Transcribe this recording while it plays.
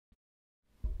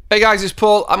Hey guys, it's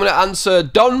Paul. I'm going to answer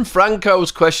Don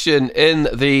Franco's question in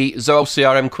the Zoho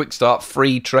CRM Quick Start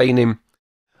free training.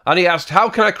 And he asked, how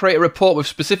can I create a report with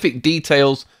specific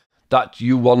details that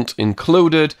you want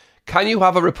included? Can you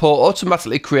have a report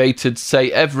automatically created, say,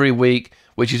 every week,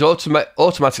 which is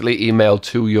automatically emailed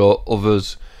to your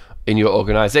others in your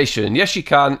organization? And yes, you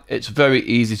can. It's very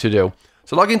easy to do.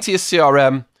 So log into your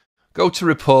CRM, go to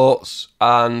reports,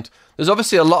 and there's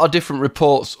obviously a lot of different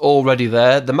reports already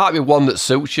there. There might be one that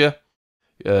suits you,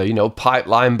 you know,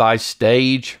 pipeline by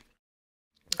stage.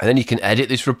 And then you can edit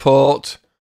this report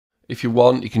if you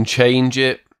want. You can change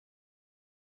it.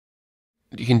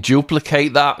 You can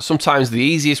duplicate that. Sometimes the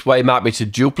easiest way might be to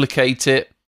duplicate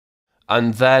it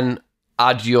and then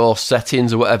add your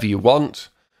settings or whatever you want.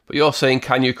 But you're saying,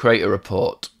 can you create a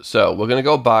report? So we're going to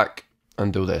go back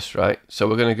and do this, right? So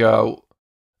we're going to go,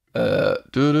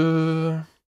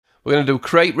 we're going to do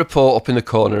create report up in the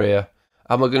corner here.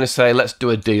 And we're going to say, let's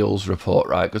do a deals report,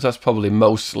 right? Because that's probably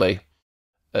mostly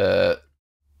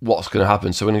what's going to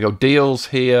happen. So we're going to go deals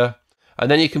here. And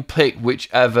then you can pick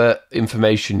whichever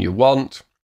information you want.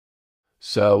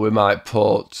 So we might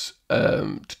put,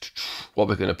 what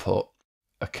we're going to put?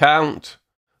 Account,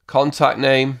 contact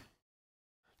name,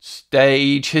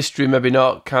 stage, history, maybe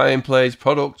not, kind plays,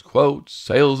 product, quotes,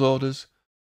 sales orders,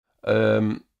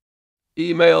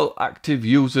 email, active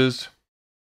users.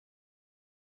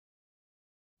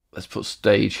 Let's put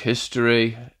stage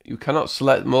history. You cannot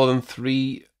select more than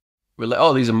 3.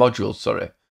 Oh, these are modules,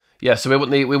 sorry. Yeah, so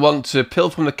we want to pull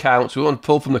from the counts, we want to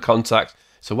pull from the contacts.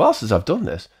 So whilst since I've done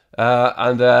this,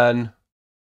 and then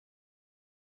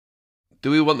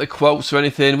do we want the quotes or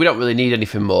anything? We don't really need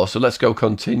anything more, so let's go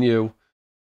continue.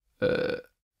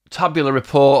 Tabular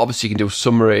report, obviously you can do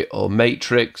summary or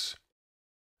matrix.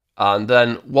 And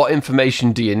then what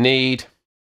information do you need?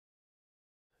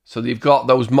 So you've got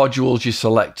those modules you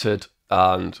selected,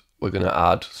 and we're going to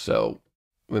add. So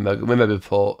we maybe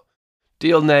put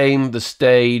deal name, the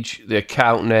stage, the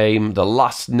account name, the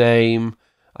last name.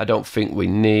 I don't think we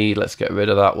need. Let's get rid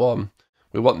of that one.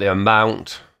 We want the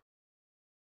amount.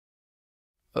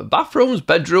 Bathrooms,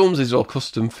 bedrooms, these are all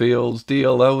custom fields.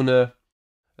 Deal owner,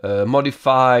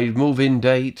 modified, move-in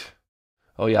date.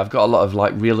 Oh yeah, I've got a lot of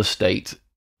like real estate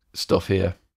stuff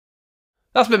here.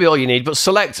 That's maybe all you need, but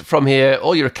select from here.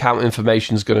 All your account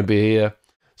information is going to be here.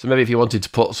 So maybe if you wanted to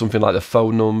put something like the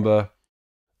phone number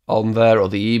on there or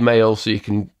the email, so you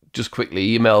can just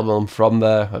quickly email them from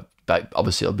there.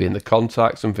 Obviously, it'll be in the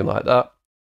contact, something like that.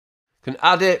 You can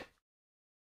add it.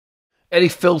 Any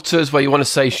filters where you want to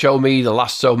say, show me the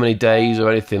last so many days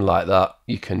or anything like that,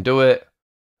 you can do it.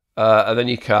 And then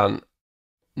you can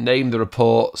name the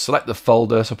report, select the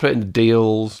folder. So put it in the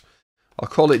deals. I'll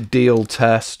call it deal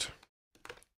test.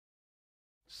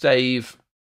 Save.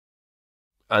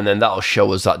 And then that'll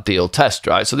show us that deal test,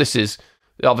 right? So this is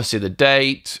obviously the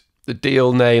date, the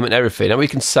deal name, and everything. And we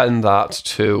can send that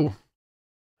to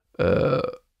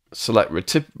select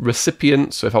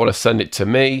recipient. So if I want to send it to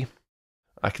me,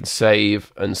 I can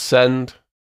save and send.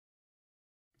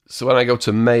 So when I go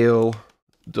to mail.zoho,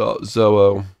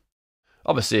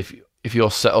 obviously if you're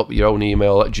set up your own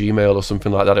email at Gmail or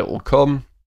something like that, it will come.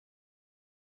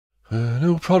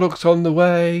 New product on the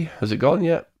way. Has it gone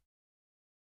yet?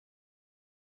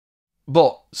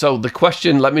 But so the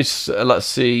question, let's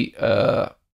see.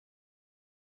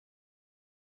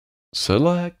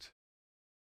 Select.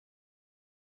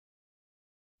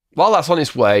 While that's on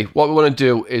its way, what we want to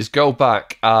do is go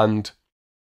back and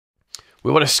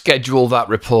we want to schedule that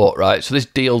report, right? So this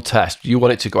deal test, you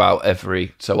want it to go out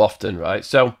every so often, right?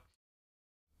 So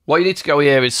what you need to go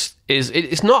here is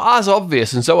it's not as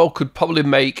obvious, and Zoho could probably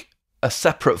make a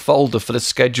separate folder for the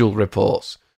scheduled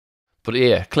reports. But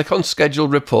here, click on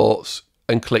scheduled reports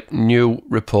and click new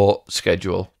report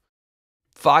schedule.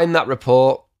 Find that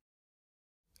report.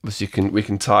 Obviously, we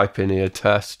can type in here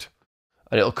test,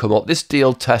 and it'll come up. This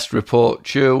deal test report.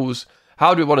 Choose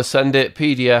how do we want to send it?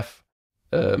 PDF,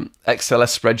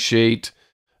 XLS spreadsheet,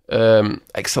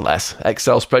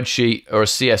 Excel spreadsheet, or a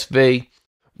CSV.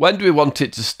 When do we want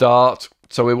it to start?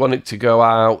 So we want it to go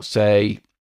out, say,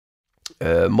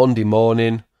 Monday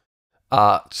morning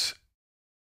at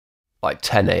like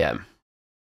 10 AM.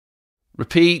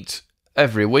 Repeat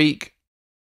every week.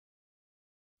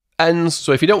 Ends.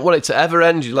 So if you don't want it to ever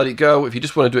end, you let it go. If you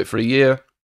just want to do it for a year,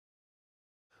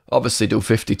 obviously do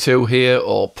 52 here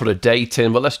or put a date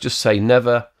in, but let's just say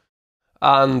never.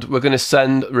 And we're going to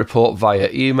send a report via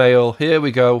email. Here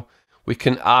we go. We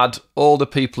can add all the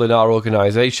people in our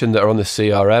organization that are on the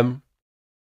CRM.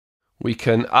 We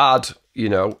can add, you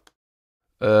know,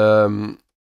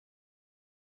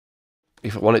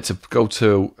 if I want it to go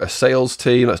to a sales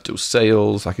team, let's do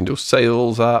sales. I can do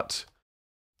sales at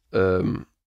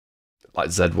like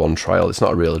Z1 trial. It's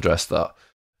not a real address, that.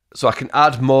 So I can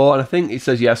add more, and I think it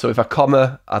says, yeah, so if I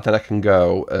comma, and then I can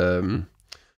go,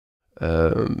 I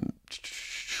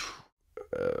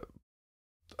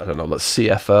don't know, let's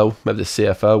CFO. Maybe the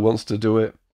CFO wants to do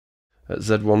it at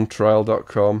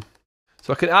z1trial.com.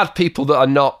 So I can add people that are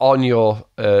not on your,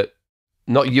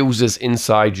 not users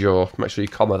inside your, make sure you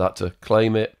comma that to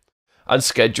claim it, and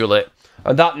schedule it.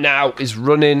 And that now is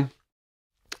running,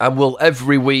 and will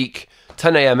every week,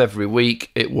 10 a.m. every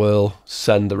week, it will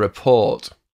send the report.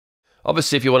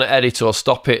 Obviously, if you want to edit or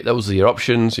stop it, those are your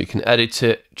options. You can edit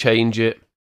it, change it.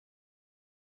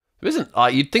 There isn't,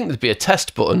 like, you'd think there'd be a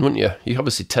test button, wouldn't you? You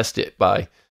obviously test it by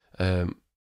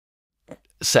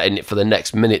setting it for the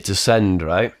next minute to send,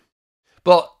 right?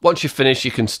 But once you finish,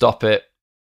 you can stop it.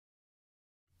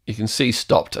 You can see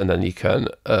stopped, and then you can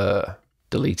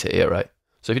delete it here, right?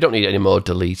 So if you don't need it anymore,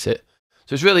 delete it.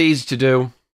 So it's really easy to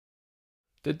do.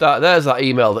 Did that? There's that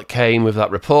email that came with that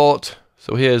report.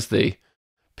 So here's the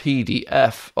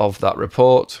PDF of that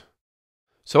report.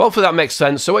 So hopefully that makes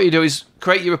sense. So what you do is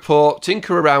create your report,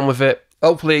 tinker around with it.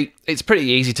 Hopefully it's pretty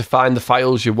easy to find the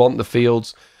files you want, the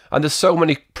fields. And there's so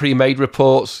many pre-made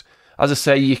reports. As I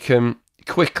say, you can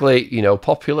quickly, you know,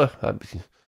 popular.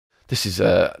 This is,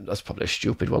 that's probably a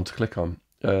stupid one to click on.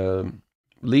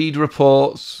 Lead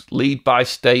reports, lead by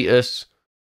status.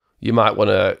 You might want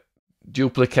to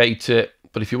duplicate it.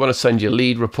 But if you want to send your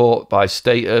lead report by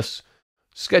status,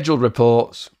 scheduled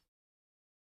reports,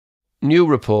 new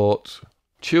report,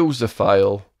 choose the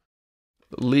file,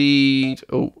 lead.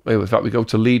 Oh, in fact, we go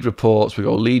to lead reports. We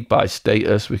go lead by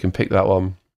status. We can pick that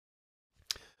one.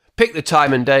 Pick the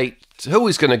time and date, who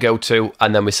it's going to go to,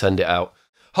 and then we send it out.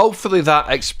 Hopefully that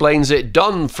explains it.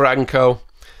 Done, Franco.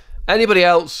 Anybody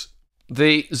else?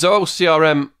 The Zoho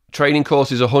CRM training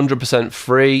course is 100%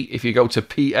 free. If you go to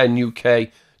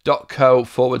pnuk.co/Zoho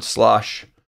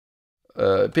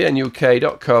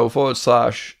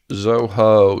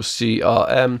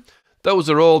CRM. Those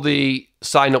are all the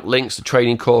sign up links, the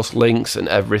training course links and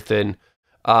everything.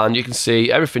 And you can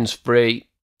see everything's free.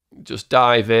 Just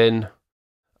dive in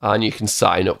and you can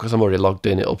sign up, because I'm already logged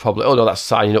in. It'll probably, oh no, that's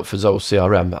signing up for Zoho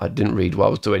CRM. I didn't read what I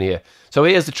was doing here. So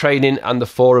here's the training and the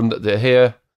forum that they're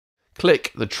here.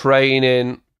 Click the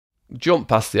training, jump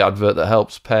past the advert that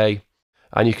helps pay,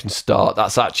 and you can start.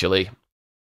 That's actually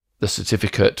the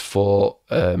certificate for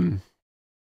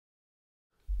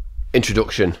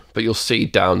introduction, but you'll see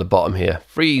down the bottom here,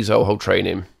 free Zoho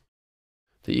training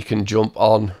that you can jump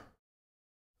on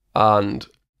and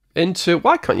into.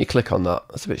 Why can't you click on that?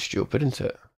 That's a bit stupid, isn't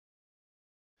it?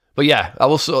 But yeah, I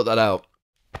will sort that out.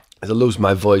 As I lose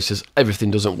my voice, as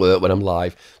everything doesn't work when I'm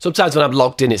live. Sometimes when I'm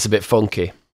logged in, it's a bit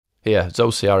funky. Here,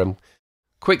 Zoho CRM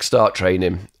quick start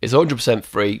training. It's 100%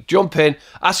 free. Jump in,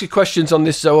 ask your questions on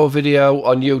this Zoho video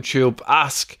on YouTube.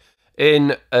 Ask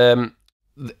in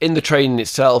the training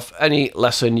itself. Any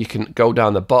lesson, you can go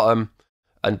down the bottom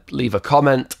and leave a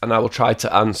comment, and I will try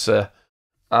to answer.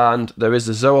 And there is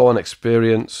the Zoho One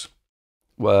experience,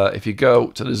 where if you go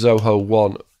to the Zoho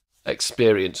One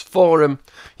experience forum,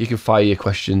 you can fire your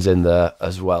questions in there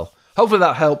as well. Hopefully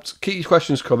that helped. Keep your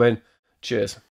questions coming. Cheers.